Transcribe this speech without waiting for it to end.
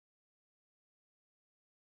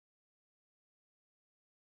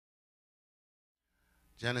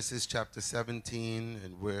Genesis chapter 17,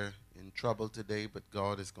 and we're in trouble today, but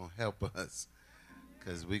God is going to help us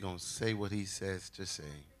because we're going to say what he says to say.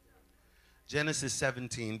 Genesis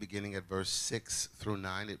 17, beginning at verse 6 through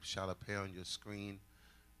 9. It shall appear on your screen.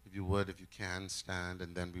 If you would, if you can, stand,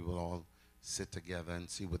 and then we will all sit together and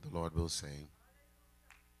see what the Lord will say.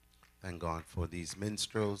 Thank God for these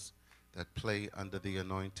minstrels that play under the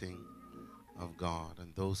anointing of God,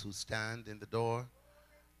 and those who stand in the door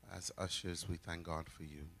as ushers. We thank God for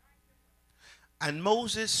you. And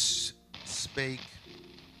Moses spake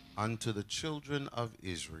unto the children of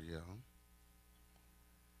Israel,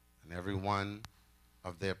 and every one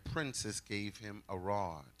of their princes gave him a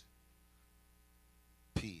rod,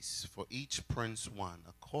 piece, for each prince one,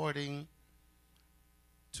 according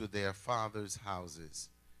to their fathers' houses,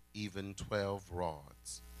 even 12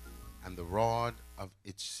 rods. And the rod of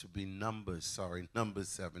it should be Numbers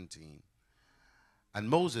 17. And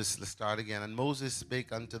Moses, let's start again. And Moses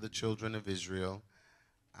spake unto the children of Israel,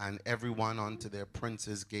 and every one unto their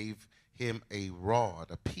princes gave him a rod,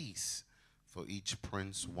 a piece, for each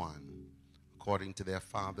prince one, according to their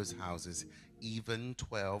fathers' houses, even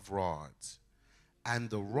 12 rods. And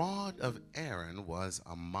the rod of Aaron was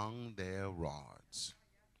among their rods.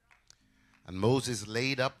 And Moses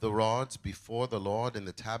laid up the rods before the Lord in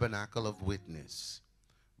the tabernacle of witness.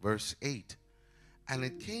 Verse 8. And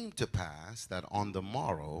it came to pass that on the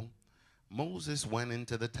morrow Moses went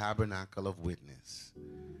into the tabernacle of witness,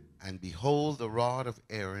 and behold, the rod of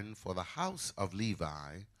Aaron for the house of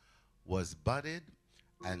Levi was budded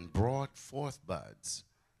and brought forth buds,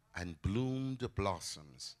 and bloomed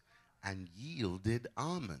blossoms, and yielded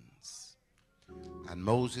almonds. And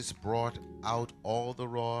Moses brought out all the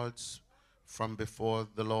rods from before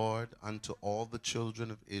the Lord unto all the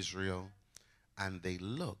children of Israel, and they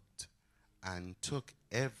looked and took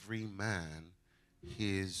every man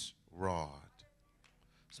his rod.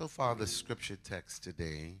 So far, the scripture text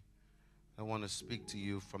today, I want to speak to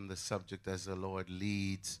you from the subject as the Lord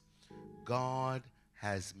leads. God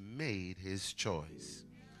has made his choice.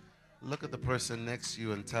 Look at the person next to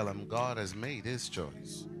you and tell him, God has made his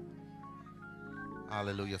choice.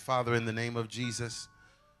 Hallelujah. Father, in the name of Jesus,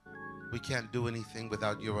 we can't do anything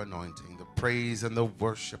without your anointing. The praise and the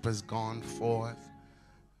worship has gone forth,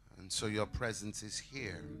 and so your presence is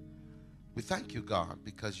here. We thank you, God,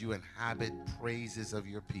 because you inhabit praises of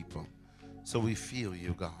your people. So we feel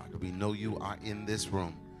you, God. We know you are in this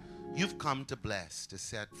room. You've come to bless, to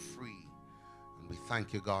set free. And we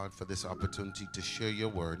thank you, God, for this opportunity to share your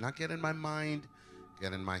word. Not get in my mind,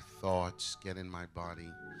 get in my thoughts, get in my body.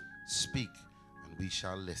 Speak, and we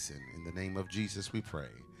shall listen. In the name of Jesus we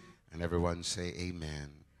pray. And everyone say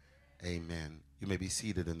amen. Amen. You may be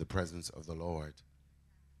seated in the presence of the Lord.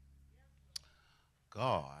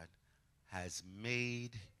 God has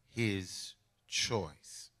made his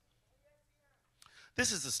choice.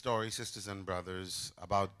 This is a story, sisters and brothers,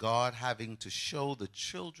 about God having to show the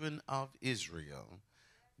children of Israel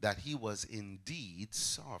that he was indeed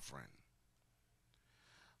sovereign.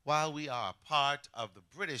 While we are part of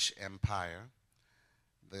the British Empire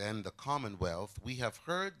and the Commonwealth, we have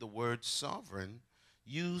heard the word sovereign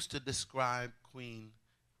used to describe Queen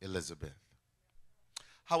Elizabeth.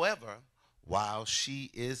 However, while she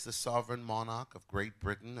is the sovereign monarch of Great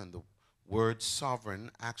Britain, and the word sovereign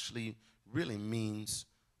actually really means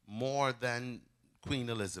more than Queen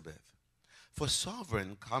Elizabeth. For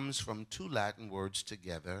sovereign comes from two Latin words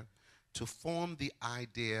together to form the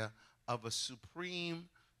idea of a supreme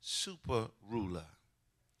super ruler.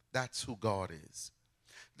 That's who God is.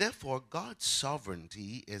 Therefore, God's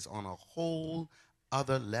sovereignty is on a whole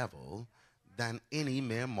other level than any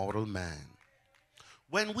mere mortal man.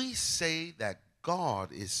 When we say that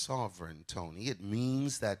God is sovereign, Tony, it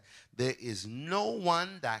means that there is no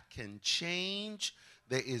one that can change,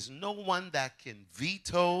 there is no one that can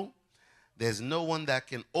veto, there's no one that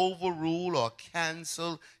can overrule or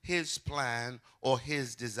cancel his plan or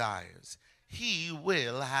his desires. He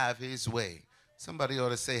will have his way. Somebody ought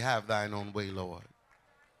to say, have thine own way, Lord.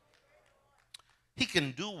 He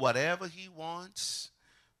can do whatever he wants,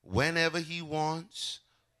 whenever he wants,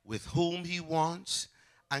 with whom he wants,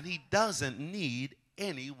 and he doesn't need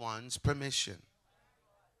anyone's permission.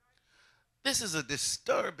 This is a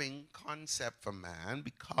disturbing concept for man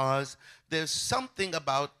because there's something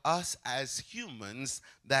about us as humans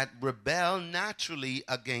that rebel naturally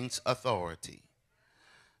against authority.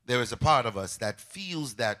 There is a part of us that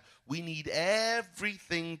feels that we need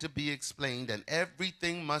everything to be explained and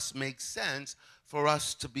everything must make sense for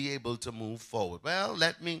us to be able to move forward. Well,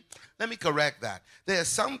 let me correct that. There are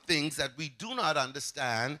some things that we do not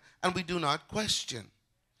understand and we do not question.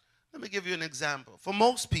 Let me give you an example. For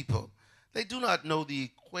most people, They do not know the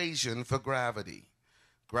equation for gravity.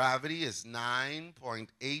 Gravity is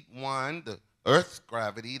 9.81, the Earth's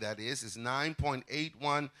gravity, that is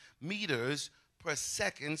 9.81 meters per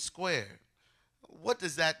second squared. What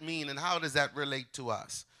does that mean, and how does that relate to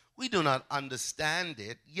us? We do not understand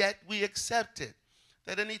it, yet we accept it,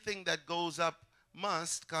 that anything that goes up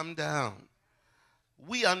must come down.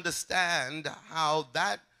 We understand how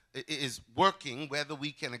that is working, whether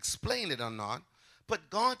we can explain it or not, but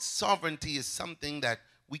God's sovereignty is something that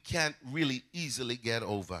we can't really easily get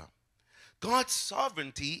over. God's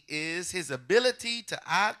sovereignty is his ability to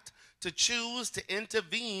act, to choose, to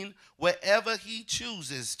intervene wherever he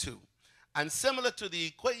chooses to. And similar to the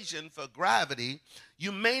equation for gravity,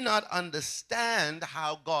 you may not understand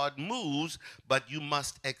how God moves, but you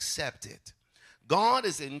must accept it. God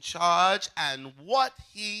is in charge, and what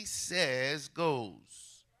he says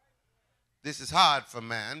goes. This is hard for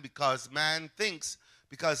man, because man thinks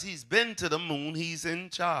because he's been to the moon, he's in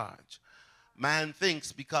charge. Man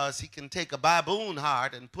thinks because he can take a baboon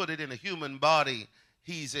heart and put it in a human body,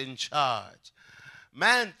 he's in charge.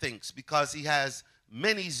 Man thinks because he has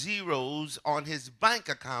many zeros on his bank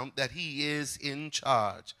account that he is in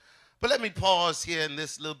charge. But let me pause here in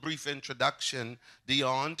this little brief introduction,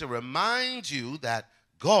 Dion, to remind you that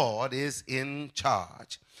God is in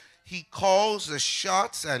charge. He calls the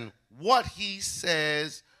shots, and what he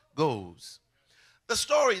says goes. The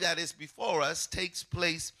story that is before us takes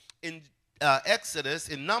place in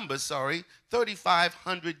Numbers,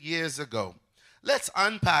 3,500 years ago. Let's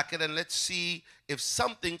unpack it and let's see if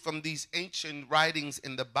something from these ancient writings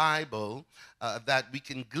in the Bible that we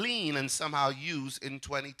can glean and somehow use in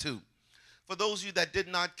 22. For those of you that did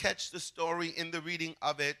not catch the story in the reading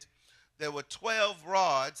of it, there were 12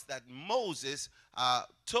 rods that Moses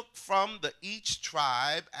took from each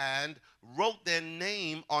tribe and wrote their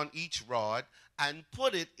name on each rod and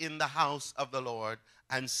put it in the house of the Lord,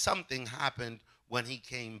 and something happened when he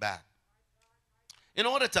came back. In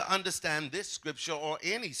order to understand this scripture or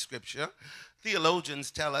any scripture, theologians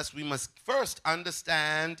tell us we must first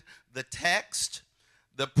understand the text,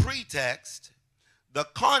 the pretext, the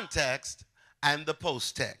context, and the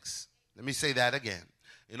post-text. Let me say that again.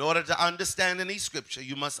 In order to understand any scripture,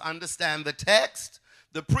 you must understand the text,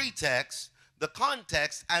 the pretext, the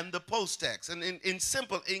context, and the post-text. And in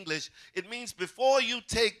simple English, it means before you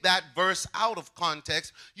take that verse out of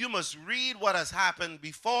context, you must read what has happened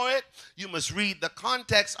before it, you must read the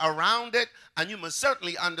context around it, and you must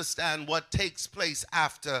certainly understand what takes place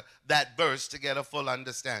after that verse to get a full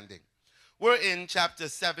understanding. We're in chapter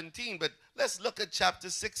 17, but let's look at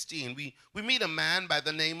chapter 16. We meet a man by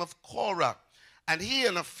the name of Korah, and he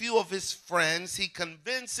and a few of his friends, he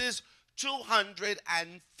convinces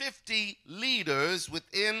 250 leaders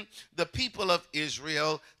within the people of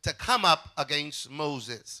Israel to come up against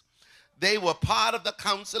Moses. They were part of the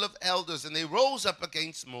council of elders, and they rose up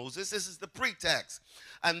against Moses. This is the pretext.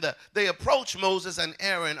 And they approached Moses and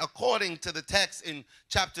Aaron according to the text in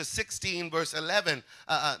chapter 16, verse 11.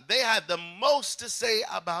 They had the most to say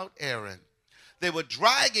about Aaron. They were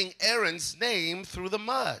dragging Aaron's name through the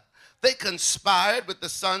mud. They conspired with the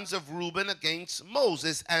sons of Reuben against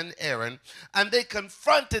Moses and Aaron, and they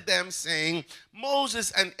confronted them saying, Moses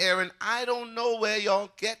and Aaron, I don't know where y'all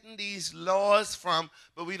getting these laws from,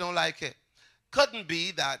 but we don't like it. Couldn't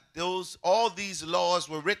be that all these laws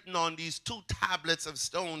were written on these 2 tablets of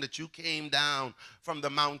stone that you came down from the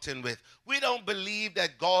mountain with. We don't believe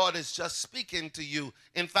that God is just speaking to you.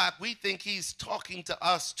 In fact, we think he's talking to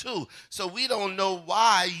us too. So we don't know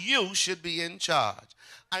why you should be in charge.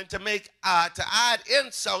 And to add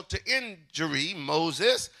insult to injury,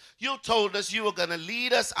 Moses, you told us you were going to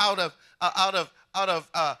lead us out of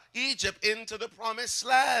Egypt into the promised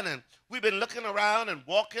land. And we've been looking around and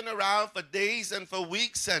walking around for days and for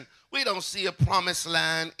weeks, and we don't see a promised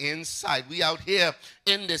land in sight. We out here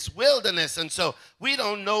in this wilderness, and so we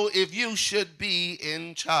don't know if you should be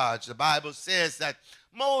in charge. The Bible says that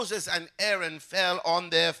Moses and Aaron fell on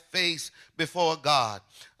their face before God.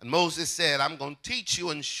 And Moses said, I'm going to teach you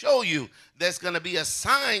and show you there's going to be a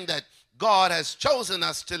sign that God has chosen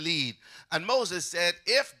us to lead. And Moses said,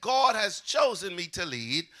 if God has chosen me to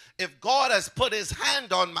lead, if God has put his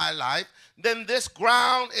hand on my life, then this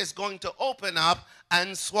ground is going to open up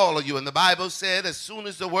and swallow you. And the Bible said as soon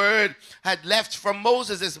as the word had left from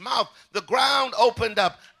Moses' mouth, the ground opened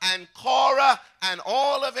up, and Korah and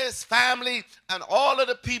all of his family and all of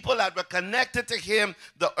the people that were connected to him,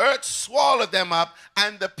 the earth swallowed them up,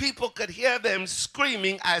 and the people could hear them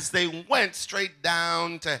screaming as they went straight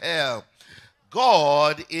down to hell.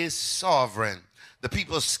 God is sovereign. the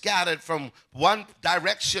people scattered from one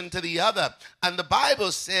direction to the other. And the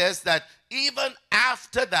Bible says that even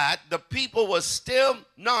after that, the people were still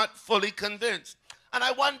not fully convinced. And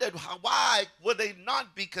I wondered, why would they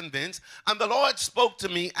not be convinced? And the Lord spoke to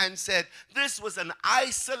me and said, this was an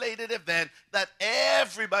isolated event that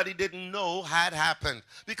everybody didn't know had happened,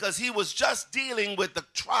 because he was just dealing with the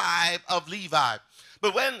tribe of Levi.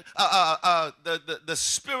 But when the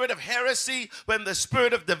spirit of heresy, when the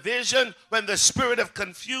spirit of division, when the spirit of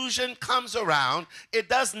confusion comes around, it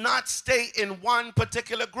does not stay in one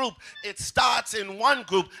particular group. It starts in one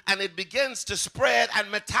group and it begins to spread and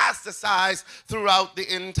metastasize throughout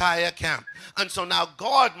the entire camp. And so now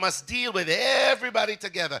God must deal with everybody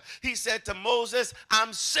together. He said to Moses,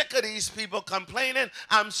 I'm sick of these people complaining.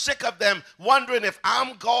 I'm sick of them wondering if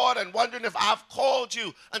I'm God and wondering if I've called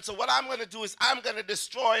you. And so what I'm going to do is I'm going to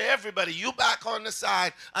destroy everybody. You back on the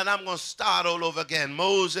side, and I'm going to start all over again.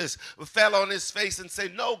 Moses fell on his face and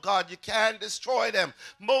said, no, God, you can't destroy them.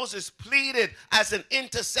 Moses pleaded as an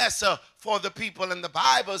intercessor for the people, and the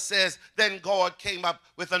Bible says then God came up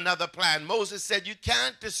with another plan. Moses said, you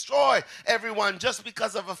can't destroy everyone just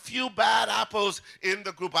because of a few bad apples in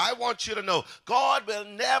the group. I want you to know, God will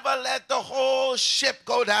never let the whole ship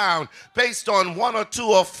go down based on one or two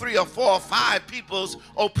or three or four or five people's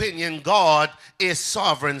opinion. God is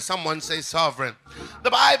sovereign. Someone say sovereign.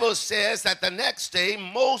 The Bible says that the next day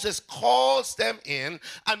Moses calls them in,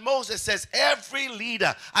 and Moses says, every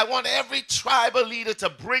leader, I want every tribal leader to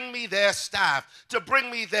bring me their staff, to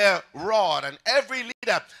bring me their rod. And every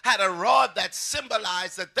leader had a rod that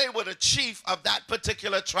symbolized that they were the chief of that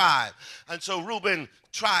particular tribe. And so Reuben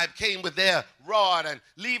tribe came with their rod, and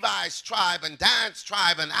Levi's tribe, and Dan's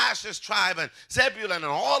tribe, and Asher's tribe, and Zebulun, and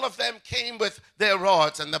all of them came with their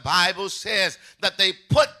rods. And the Bible says that they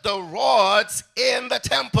put the rods in the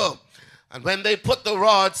temple. And when they put the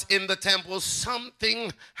rods in the temple,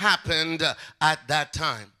 something happened at that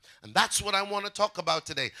time. And that's what I want to talk about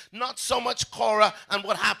today. Not so much Korah and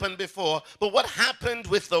what happened before, but what happened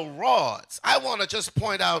with the rods. I want to just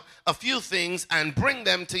point out a few things and bring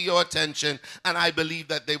them to your attention, and I believe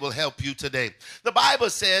that they will help you today. The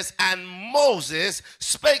Bible says, and Moses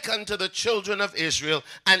spake unto the children of Israel,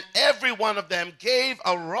 and every one of them gave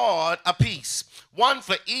a rod apiece, one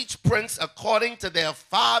for each prince according to their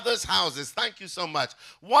father's houses. Thank you so much.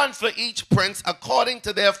 One for each prince according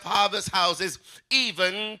to their father's houses,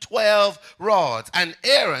 even 12 rods. And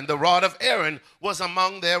Aaron, the rod of Aaron, was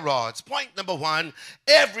among their rods. Point number one,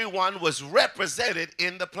 everyone was represented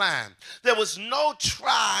in the plan. There was no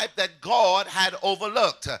tribe that God had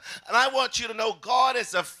overlooked. And I want you to know, God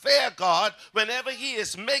is a fair God. Whenever he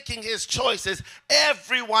is making his choices,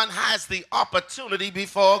 everyone has the opportunity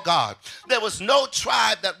before God. There was no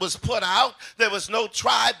tribe that was put out. There was no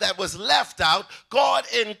tribe that was left out. God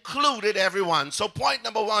included everyone. So point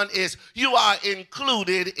number one is you are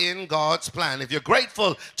included in God's plan. If you're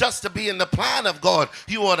grateful just to be in the plan of God,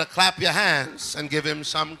 you ought to clap your hands and give him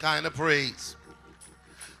some kind of praise.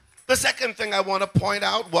 The second thing I want to point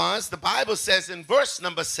out was the Bible says in verse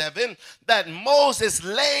number 7 that Moses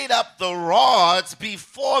laid up the rods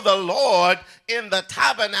before the Lord in the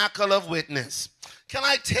tabernacle of witness. Can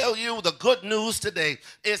I tell you the good news today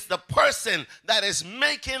is the person that is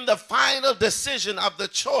making the final decision of the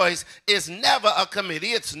choice is never a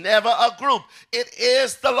committee. It's never a group. It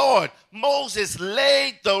is the Lord. Moses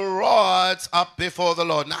laid the rods up before the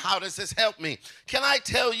Lord. Now, how does this help me? Can I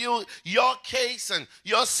tell you your case and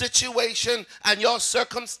your situation and your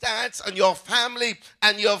circumstance and your family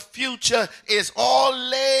and your future is all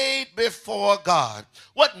laid before God?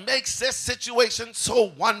 What makes this situation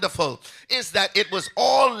so wonderful is that it was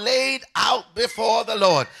all laid out before the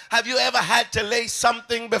Lord. Have you ever had to lay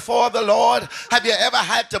something before the Lord? Have you ever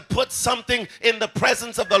had to put something in the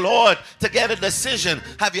presence of the Lord to get a decision?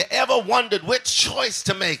 Have you ever wondered which choice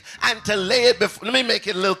to make and to lay it before? Let me make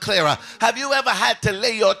it a little clearer. Have you ever had to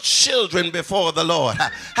lay your children before the Lord?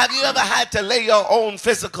 Have you ever had to lay your own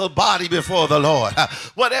physical body before the Lord?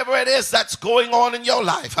 Whatever it is that's going on in your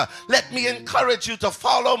life, let me encourage you to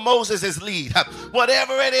follow Moses' lead.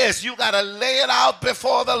 Whatever it is, you got to lay it out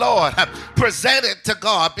before the Lord. Present it to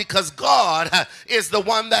God, because God is the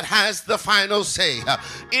one that has the final say.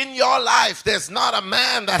 In your life, there's not a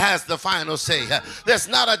man that has the final say. There's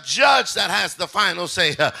not a judge that has the final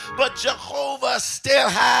say. But Jehovah still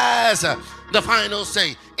has the final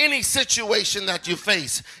say. Any situation that you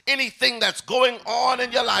face, anything that's going on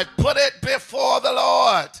in your life, put it before the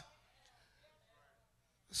Lord.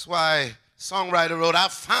 That's why songwriter wrote,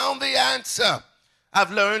 I've found the answer.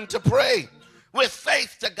 I've learned to pray with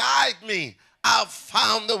faith to guide me. I've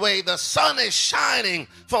found the way. The sun is shining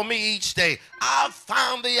for me each day. I've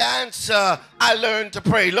found the answer. I learned to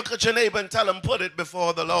pray. Look at your neighbor and tell him, put it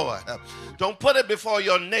before the Lord. Don't put it before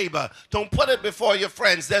your neighbor. Don't put it before your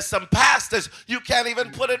friends. There's some pastors, you can't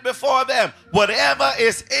even put it before them. Whatever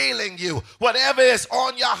is ailing you, whatever is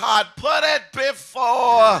on your heart, put it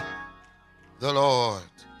before the Lord.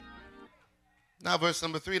 Now verse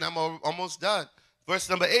number 3, and I'm almost done. Verse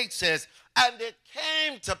number 8 says, and it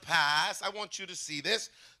came to pass, I want you to see this,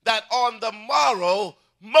 that on the morrow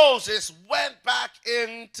Moses went back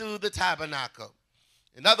into the tabernacle.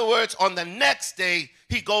 In other words, on the next day,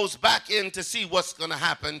 he goes back in to see what's going to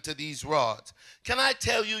happen to these rods. Can I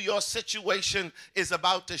tell you, your situation is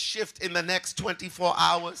about to shift in the next 24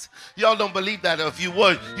 hours? Y'all don't believe that. If you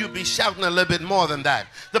would, you'd be shouting a little bit more than that.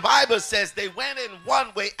 The Bible says they went in one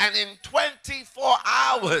way, and in 24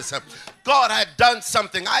 hours, God had done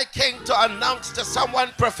something. I came to announce to someone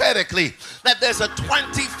prophetically that there's a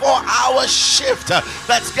 24-hour shift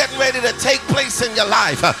that's getting ready to take place in your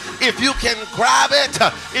life. If you can grab it,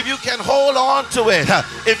 if you can hold on to it,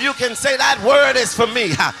 if you can say that word is for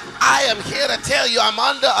me, I am here to tell you I'm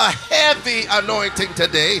under a heavy anointing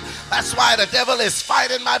today. That's why the devil is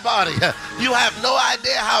fighting my body. You have no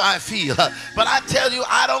idea how I feel. But I tell you,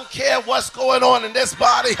 I don't care what's going on in this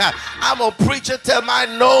body. I'm going to preach it till my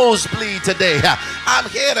nose bleed today. I'm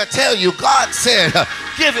here to tell you, God said,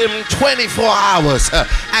 give him 24 hours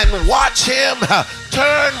and watch him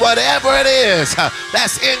turn whatever it is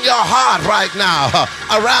that's in your heart right now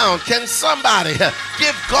around. Can somebody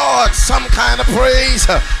give God some kind of praise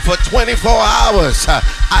for 24 hours?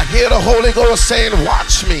 I hear the Holy Ghost saying,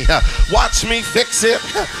 watch me fix it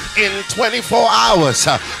in 24 hours.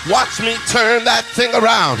 Watch me turn that thing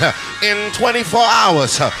around in 24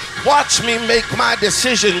 hours. Watch me make my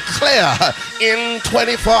decision clear in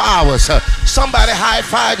 24 hours. Somebody high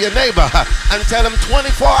five your neighbor and tell him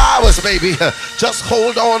 24 hours, baby. Just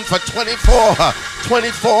hold on for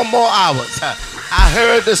 24 more hours. I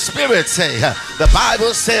heard the Spirit say, the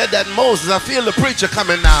Bible said that Moses, I feel the preacher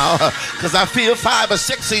coming now, because I feel 5 or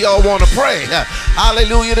 6 of y'all want to pray.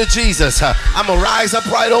 Hallelujah to Jesus. I'm going to rise up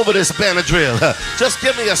right over this Benadryl. Just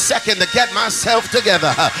give me a second to get myself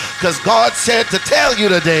together, because God said to tell you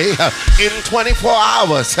today, in 24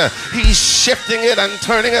 hours, he's shifting it and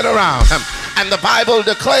turning it around. And the Bible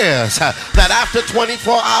declares that after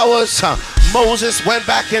 24 hours, Moses went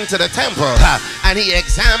back into the temple and he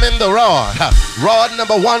examined the rod. Rod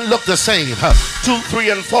number 1 looked the same. 2, 3,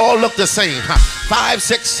 and 4 looked the same. 5,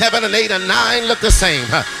 6, 7, and 8, and 9 looked the same.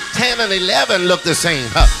 10 and 11 looked the same.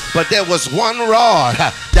 But there was one rod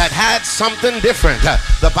that had something different.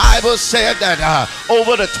 The Bible said that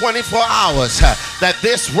over the 24 hours that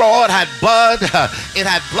this rod had bud, it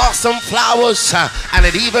had blossomed flowers, and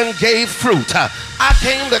it even gave fruit. I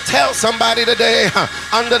came to tell somebody today,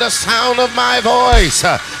 under the sound of my voice,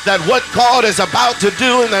 that what God is about to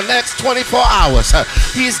do in the next 24 hours,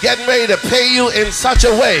 he's getting ready to pay you in such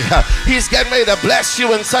a way. He's getting ready to bless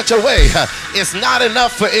you in such a way. It's not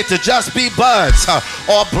enough for it to just be buds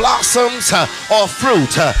or blossoms or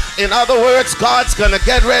fruit. In other words, God's going to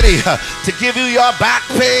get ready to give you your back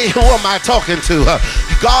pay. Who am I talking to?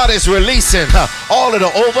 God is releasing all of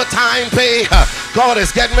the overtime pay. God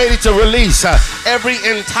is getting ready to release every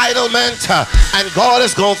entitlement, and God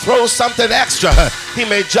is going to throw something extra. He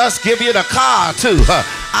may just give you the car too.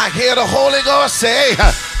 I hear the Holy Ghost say,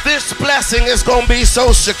 this blessing is going to be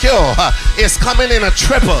so secure. It's coming in a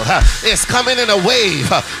triple. It's coming in a wave,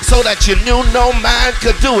 so that you knew no man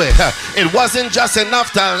could do it. It wasn't just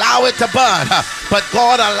enough to allow it to bud, but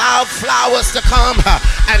God allowed flowers to come,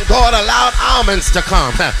 and God allowed almonds to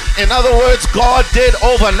come. In other words, God did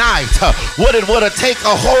overnight what it would have taken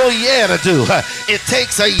a whole year to do. It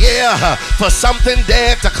takes a year for something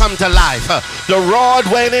dead to come to life. The rod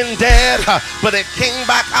went in dead, but it came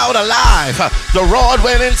back out alive. The rod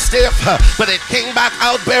went in stiff, but it came back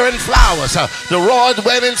out bearing flowers. The rod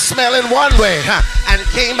went in smelling one way and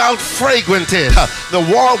came out fragranted. The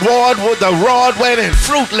rod went in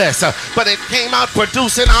fruitless, but it came out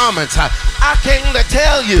producing almonds. I came to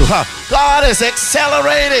tell you, God is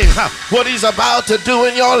accelerating what he's about to do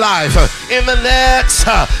in your life. In the next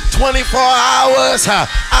 24 hours,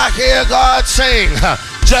 I hear God saying,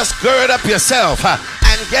 just gird up yourself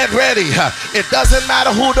and get ready. It doesn't matter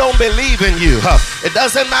who don't believe in you. It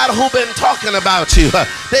doesn't matter who been talking about you.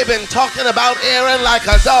 They've been talking about Aaron like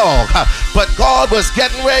a dog. But God was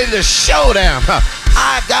getting ready to show them,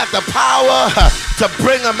 I got the power to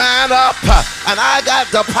bring a man up, and I got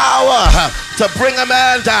the power to bring a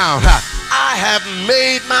man down. I have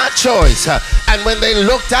made my choice. And when they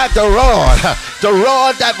looked at the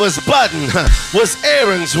rod that was budding was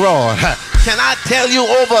Aaron's rod. Can I tell you,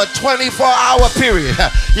 over a 24-hour period,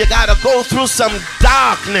 you got to go through some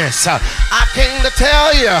darkness. I came to tell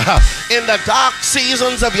you, in the dark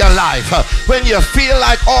seasons of your life, when you feel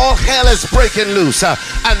like all hell is breaking loose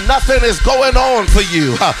and nothing is going on for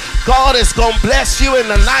you, God is going to bless you in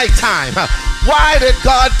the nighttime. Why did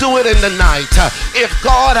God do it in the night? If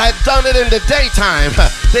God had done it in the daytime,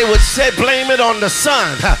 they would say blame it on the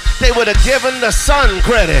sun. They would have given the sun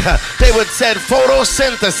credit. They would said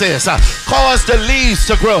photosynthesis caused the leaves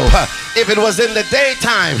to grow. If it was in the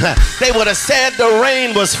daytime, they would have said the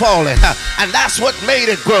rain was falling, and that's what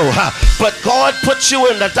made it grow. But God put you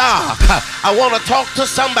in the dark. I want to talk to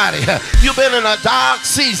somebody. You've been in a dark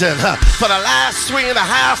season for the last 3.5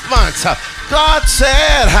 months. God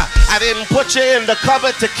said, I didn't put you in the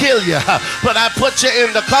cupboard to kill you, but I put you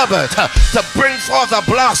in the cupboard to bring forth a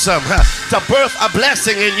blossom, to birth a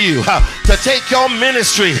blessing in you, to take your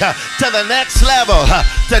ministry to the next level,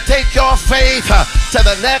 to take your faith to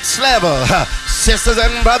the next level. Sisters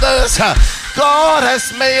and brothers, God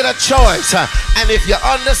has made a choice, and if you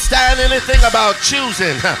understand anything about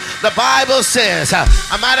choosing, the Bible says,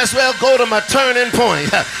 I might as well go to my turning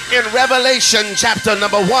point in Revelation chapter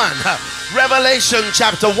number 1. Revelation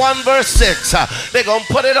chapter 1 verse 6. They're going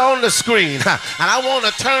to put it on the screen, and I want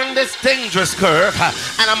to turn this dangerous curve,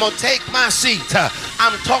 and I'm going to take my seat.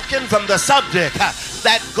 I'm talking from the subject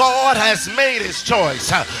that God has made his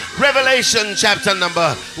choice. Revelation chapter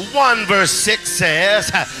number 1 verse 6 says,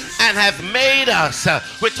 and have made us,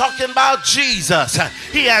 we're talking about Jesus,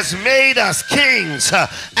 he has made us kings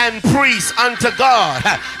and priests unto God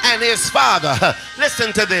and his Father.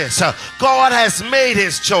 Listen to this. God has made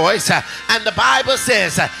his choice, and the Bible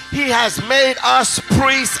says he has made us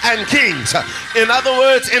priests and kings. In other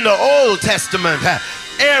words, in the Old Testament,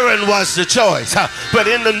 Aaron was the choice, but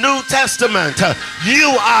in the New Testament,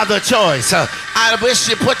 you are the choice. I wish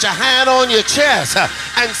you put your hand on your chest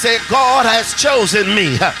and say, God has chosen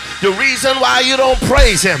me. The reason why you don't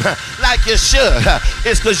praise him like you should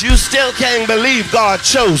is because you still can't believe God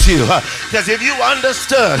chose you. Because if you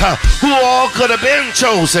understood who all could have been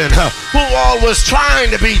chosen, who all was trying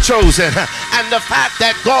to be chosen, and the fact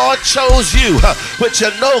that God chose you with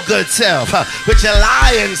your no good self, with your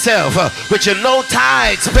lying self, with your no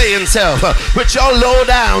tithes paying self, with your low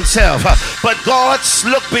down self, but God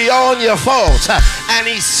looked beyond your faults and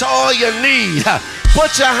he saw your need.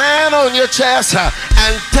 Put your hand on your chest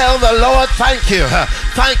and tell the Lord, thank you.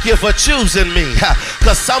 Thank you for choosing me.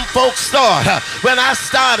 Because some folks thought when I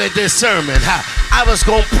started this sermon, I was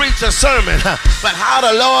going to preach a sermon, but how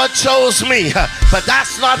the Lord chose me. But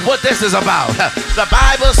that's not what this is about. The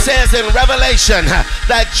Bible says in Revelation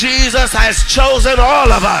that Jesus has chosen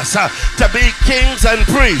all of us to be kings and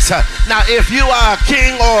priests. Now, if you are a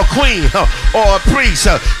king or a queen or a priest,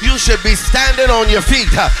 you should be standing on your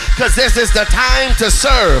feet, because this is the time to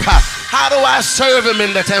serve. How do I serve him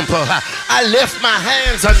in the temple? I lift my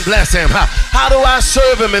hands and bless him. How do I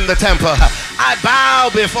serve him in the temple? I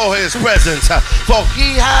bow before his presence, for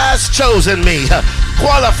he has chosen me.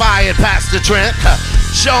 Qualify it, Pastor Trent.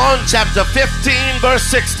 John chapter 15 verse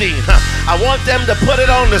 16. I want them to put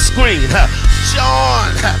it on the screen.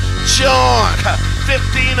 John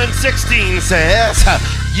 15 and 16 says,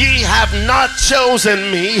 ye have not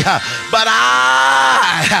chosen me, but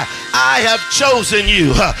I have chosen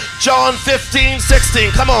you. John 15,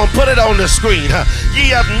 16. Come on, put it on the screen.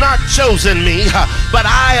 Ye have not chosen me, but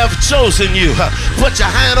I have chosen you. Put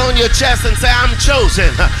your hand on your chest and say, I'm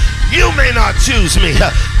chosen. You may not choose me.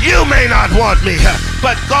 You may not want me,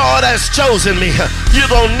 but God has chosen me. You're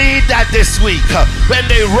going to need that this week. When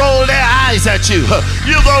they roll their eyes at you,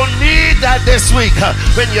 you're going to need that this week.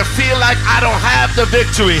 When you feel like I don't have the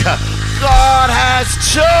victory, God has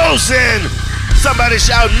chosen. Somebody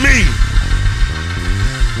shout me.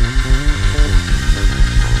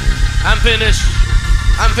 I'm finished.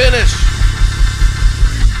 I'm finished.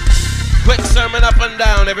 Quick sermon up and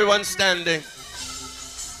down. Everyone standing.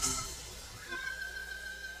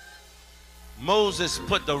 Moses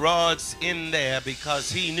put the rods in there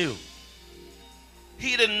because he knew.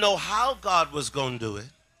 He didn't know how God was going to do it,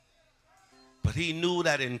 but he knew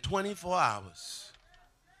that in 24 hours,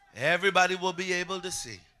 everybody will be able to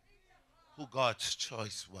see who God's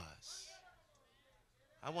choice was.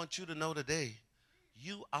 I want you to know today,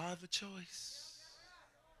 you are the choice.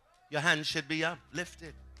 Your hand should be up,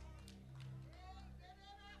 lifted.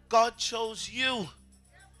 God chose you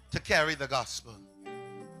to carry the gospel.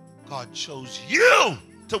 God chose you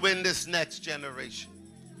to win this next generation.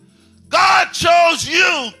 God chose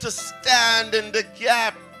you to stand in the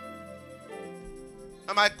gap.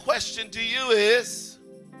 And my question to you is,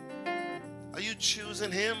 are you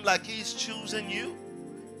choosing him like he's choosing you?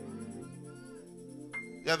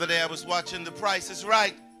 The other day I was watching The Price is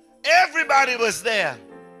Right. Everybody was there.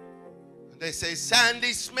 And they say,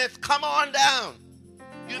 Sandy Smith, come on down.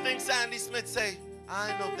 You think Sandy Smith say,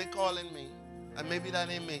 I know they're calling me. And maybe that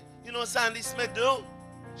ain't me. You know what Sandy Smith do?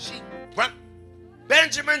 She run.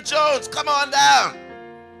 Benjamin Jones, come on down.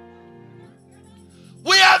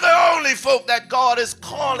 We are the only folk that God is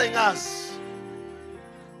calling us.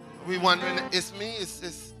 We wondering, it's me?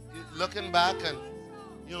 It's you're looking back and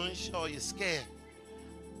you ain't sure, you're scared.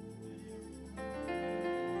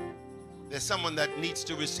 There's someone that needs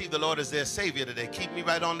to receive the Lord as their Savior today. Keep me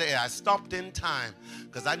right on the air. I stopped in time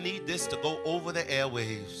because I need this to go over the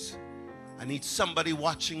airwaves. I need somebody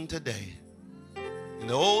watching today. In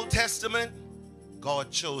the Old Testament, God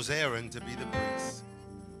chose Aaron to be the priest.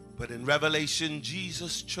 But in Revelation,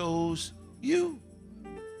 Jesus chose you.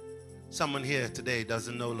 Someone here today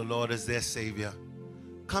doesn't know the Lord as their Savior.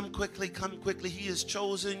 Come quickly, come quickly. He has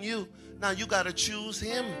chosen you. Now you got to choose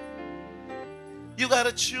Him. You got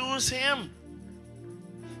to choose Him.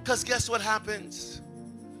 Because guess what happens?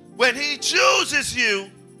 When He chooses you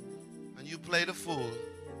and you play the fool,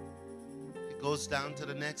 it goes down to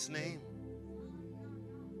the next name.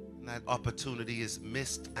 And that opportunity is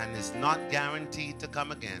missed and is not guaranteed to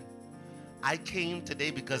come again. I came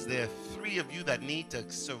today because there are 3 of you that need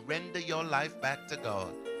to surrender your life back to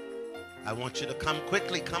God. I want you to come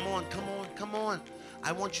quickly. Come on, come on, come on.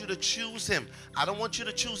 I want you to choose Him. I don't want you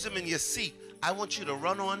to choose Him in your seat. I want you to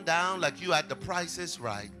run on down like you at The Price is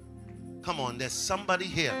Right. Come on, there's somebody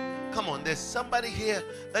here. Come on, there's somebody here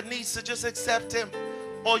that needs to just accept Him.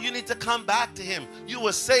 Or you need to come back to Him. You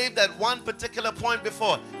were saved at one particular point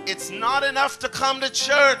before. It's not enough to come to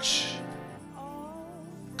church.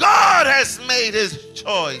 God has made His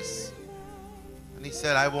choice. And He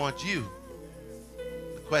said, I want you.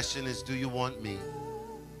 The question is, do you want me?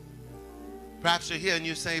 Perhaps you're here and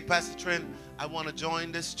you say, Pastor Trent, I want to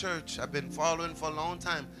join this church. I've been following for a long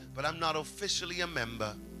time, but I'm not officially a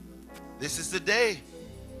member. This is the day.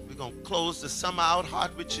 We're going to close the summer out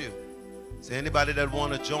hot with you. So anybody that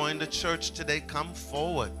want to join the church today, come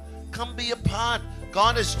forward. Come be a part.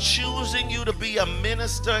 God is choosing you to be a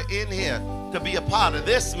minister in here, to be a part of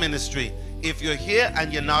this ministry. If you're here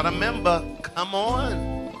and you're not a member, come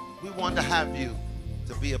on. We want to have you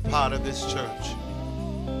to be a part of this church.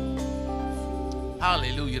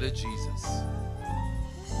 Hallelujah to Jesus.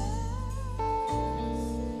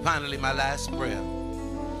 Finally, my last prayer.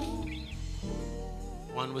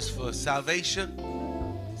 One was for salvation.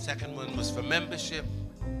 Second one was for membership.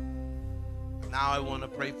 Now I want to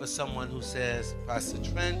pray for someone who says, Pastor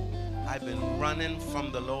Trent, I've been running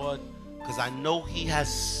from the Lord because I know He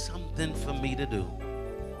has something for me to do.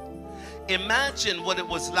 Imagine what it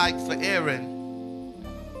was like for Aaron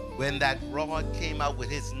when that rod came out with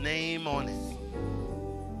his name on it.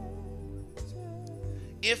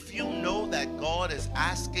 If you know that God is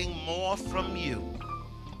asking more from you,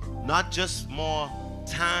 not just more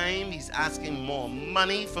time, He's asking more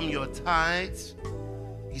money from your tithes.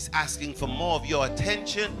 He's asking for more of your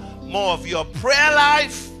attention, more of your prayer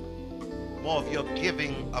life, more of your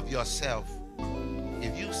giving of yourself.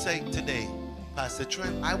 If you say today, Pastor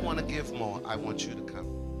Trent, I want to give more, I want you to come.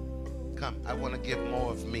 Come, I want to give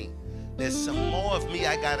more of me. There's some more of me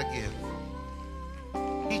I got to give.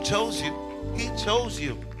 He chose you. He chose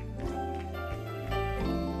you.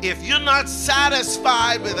 If you're not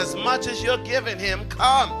satisfied with as much as you're giving Him,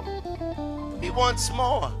 come. He wants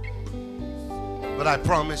more. But I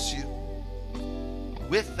promise you,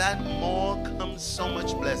 with that more comes so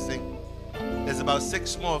much blessing. There's about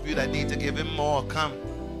 6 more of you that need to give Him more. Come.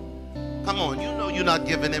 Come on. You know you're not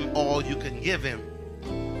giving Him all you can give Him.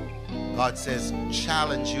 God says,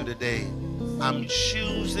 challenge you today. I'm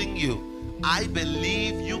choosing you. I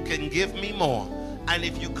believe you can give me more. And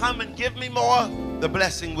if you come and give me more, the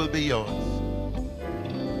blessing will be yours.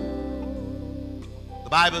 The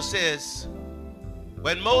Bible says,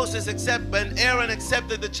 when Aaron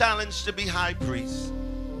accepted the challenge to be high priest,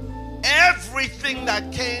 everything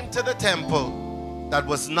that came to the temple that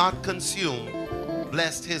was not consumed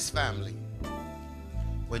blessed his family.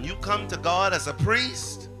 When you come to God as a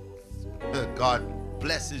priest, God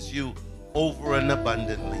blesses you over and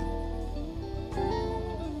abundantly.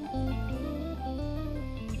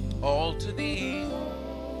 All to Thee.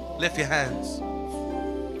 Lift your hands.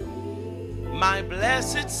 My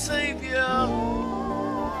blessed Savior,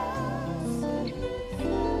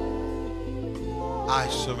 I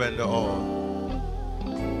surrender all.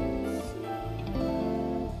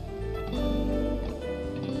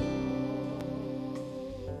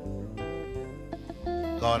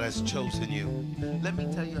 God has chosen you. Let me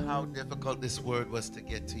tell you how difficult this word was to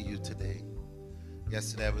get to you today.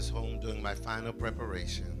 Yesterday I was home doing my final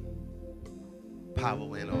preparation. Power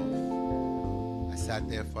went off. I sat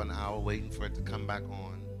there for an hour waiting for it to come back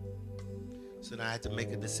on. So then I had to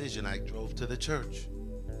make a decision. I drove to the church.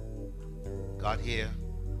 Got here.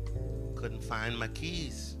 Couldn't find my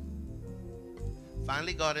keys.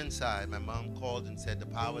 Finally got inside. My mom called and said the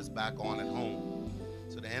power's back on at home.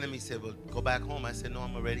 So the enemy said, well, go back home. I said, no,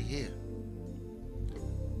 I'm already here.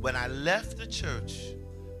 When I left the church,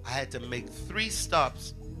 I had to make 3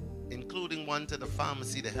 stops, including one to the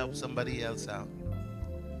pharmacy to help somebody else out.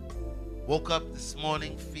 Woke up this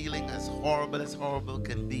morning feeling as horrible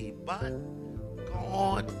can be. But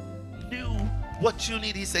God knew what you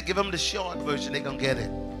need. He said, give them the short version. They're going to get it.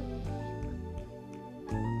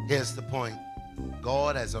 Here's the point.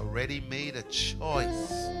 God has already made a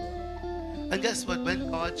choice. And guess what? When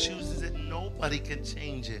God chooses it, nobody can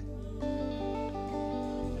change it.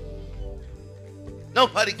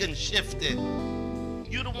 Nobody can shift it.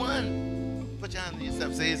 You're the one. Put your hand on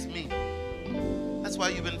yourself. Say, it's me. That's why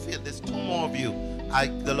you've been filled. There's 2 more of you.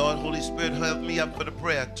 The Lord, Holy Spirit, help me up for the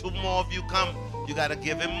prayer. 2 more of you come. You got to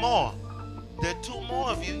give him more. There are 2 more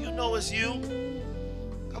of you. You know it's you.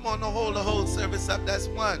 Come on, don't hold the whole service up. That's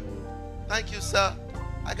 1. Thank you, sir.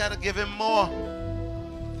 I got to give him more.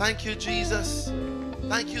 Thank you, Jesus.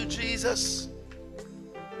 Thank you, Jesus.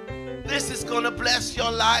 This is going to bless your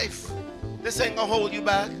life. This ain't going to hold you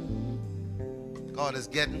back. God is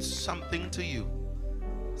getting something to you.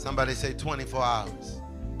 Somebody say 24 hours.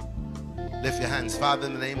 Lift your hands. Father,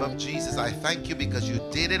 in the name of Jesus, I thank you because you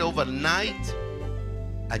did it overnight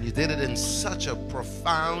and you did it in such a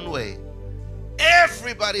profound way.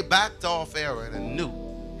 Everybody backed off Aaron and knew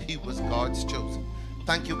he was God's chosen.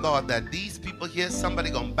 Thank you, God, that these people here, somebody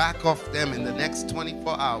gonna back off them in the next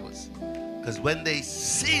 24 hours. Because when they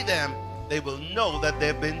see them, they will know that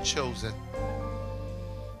they've been chosen.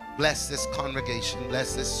 Bless this congregation.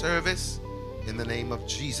 Bless this service. In the name of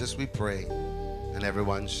Jesus we pray. And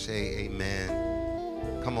everyone say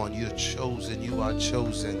amen. Come on, you're chosen. You are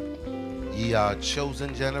chosen. Ye are a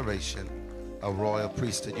chosen generation, a royal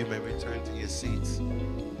priesthood. You may return to your seats.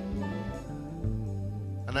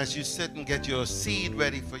 And as you sit and get your seed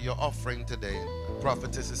ready for your offering today, the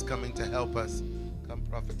prophetess is coming to help us. Come,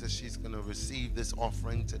 prophetess, she's going to receive this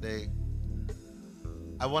offering today.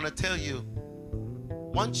 I want to tell you,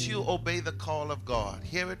 once you obey the call of God,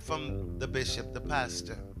 hear it from the bishop, the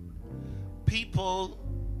pastor, people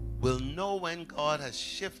will know when God has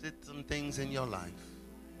shifted some things in your life.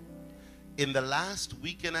 In the last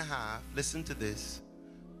week and a half, listen to this,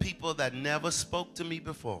 people that never spoke to me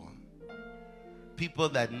before, people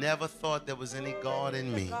that never thought there was any God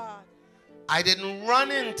in me, I didn't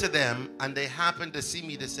run into them and they happened to see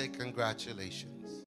me to say congratulations.